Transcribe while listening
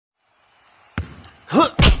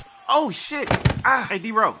Oh, shit. Ah, hey,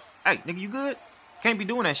 D-Rose. Hey, nigga, you good? Can't be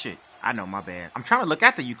doing that shit. I know, my bad. I'm trying to look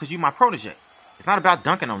after you because you my protege. It's not about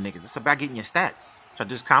dunking on niggas. It's about getting your stats. So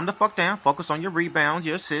just calm the fuck down. Focus on your rebounds,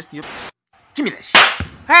 your assists, your... Give me that shit.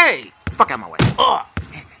 Hey! Fuck out my way.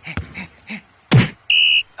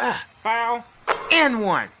 Foul. And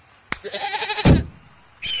one.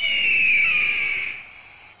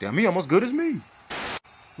 Damn, he almost good as me.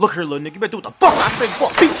 Look here, little nigga. You better do what the fuck I say.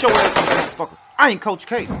 Fuck, beat your ass, motherfucker. I ain't Coach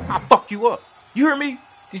K. I'll fuck you up. You hear me?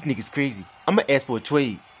 This nigga's crazy. I'm gonna ask for a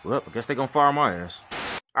trade. Well, I guess they gonna fire my ass.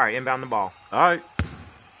 Alright, inbound the ball. Alright.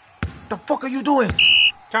 The fuck are you doing?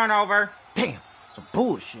 Turnover. Damn, some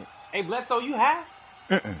bullshit. Hey, Bledsoe, you high?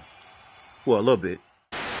 Well, a little bit.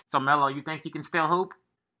 So, Melo, you think you can still hoop?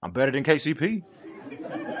 I'm better than KCP.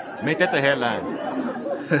 Make that the headline.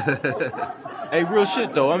 Hey, real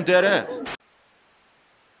shit though, I'm dead ass.